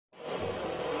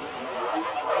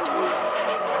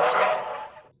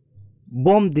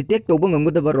Bom detect Touba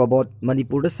Ngamgadaba robot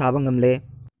Manipur Da Saba Ngamle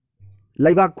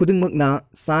Laibak Khudungmakna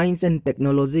Science and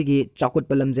Technology gi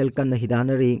Chakut Palamjel Kanna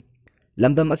Hidanari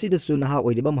Lamdam Asidasu Naha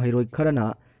Oidiba Mahiroi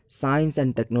Kharana Science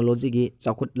and Technology gi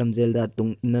Chakut Lamjelda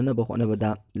Tung Inanaba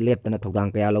Honabada Leptana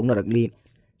Togdang Kaya Launaragli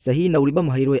Sahi Nauriba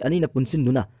Mahiroi Anina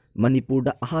Punsinduna Manipur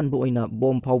Da Ahanbo Oina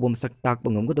Bom Paubom Saktak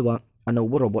Ngamgadaba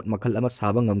Anauba robot Makal Ama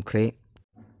Saba Ngamkre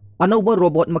Anauba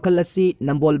robot Makal asi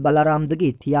Nambol Balaram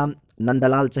Dagi Thiam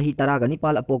Nandalal Chahi Taragani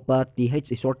Pal Apokpa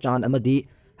TH Isor Chan Amadi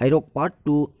Hairok Part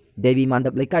 2 Devi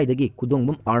Mandap Lekai Dagi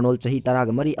Kudongbum Arnold Chahi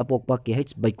Taragamari Apokpa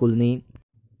KH Baikulni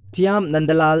Thiam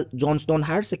Nandalal Johnston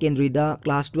Higher Secondary da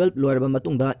Class 12 Loiraba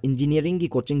Matungda Engineering gi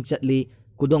coaching chatli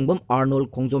Kudongbum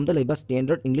Arnold Khongjomda Leba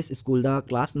Standard English School da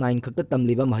Class 9 khakta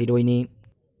tamliba mahiroini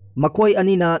Makoi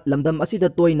Anina Lamdam Asida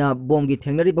Toina Bomgi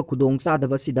Tengnariba Kudong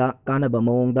Sadaba Sida Kanaba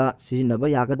Maongda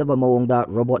Sizinaba Yagadaba Maongda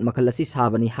Robot Makalasi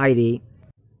Sabani Hairi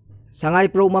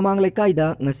Sangai Pro Mamang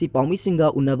Lekaida ngasi Paumi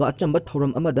Singa Unaba Achamba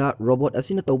Thoram Amada Robot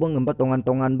Asina Tobang Ngamba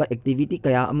Tongan ba activity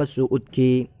kaya amasu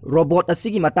utki Robot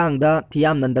Asigi Matangda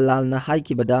Thiam Nandalal na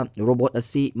haikibada Robot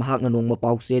Asi Mahak Nanong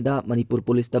Mapauseda Manipur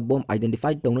Police da Bomb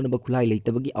identified Tongnaba Kulai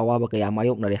Leitabagi Awaba kaya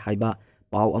mayok na rehaiba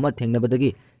Pau ama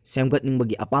Tengnabadagi Semgat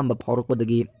Ningbagi Apamba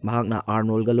Porokpadagi Mahakna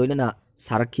Arnold Galoina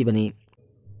Sarakibani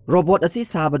Robot asi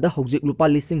sabada hojik lupa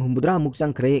lising humbudra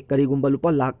muksang kre karigumba lupa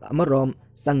lak amarom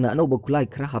sangna anoba kulai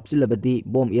khra hapsilabadi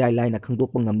bom irai laina khangdok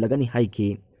pangamlagani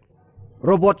haiki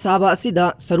Robot saba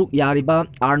asida saruk yariba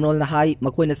Arnold na hai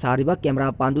makoina sariba camera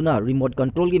panduna remote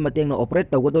control gi matengna operate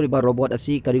tawgadoriba robot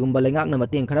asi karigumba lengak na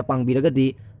mateng khara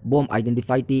pangbiragadi bom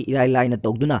identify ti irai laina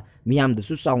tawduna miyam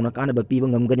dasu sauna kanaba piba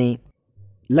ngamgani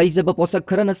Laijaba posak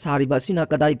kharana sariba sina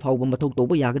kadai phawba mathok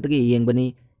toba yagadagi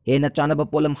yengbani Hena chanaba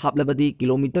polam haplabadi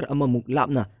kilometer ama muk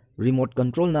lapna remote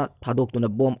control na thadoktuna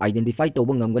bom identify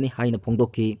toba ngamgani haina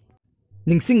phongdokki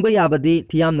Ningsingba yabadi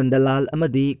Thiam Nandalal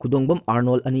amadi Kudongbam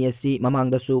Arnold ani asi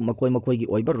mamangdasu makoi gi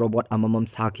oiba robot amamam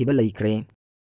sakhiba leikre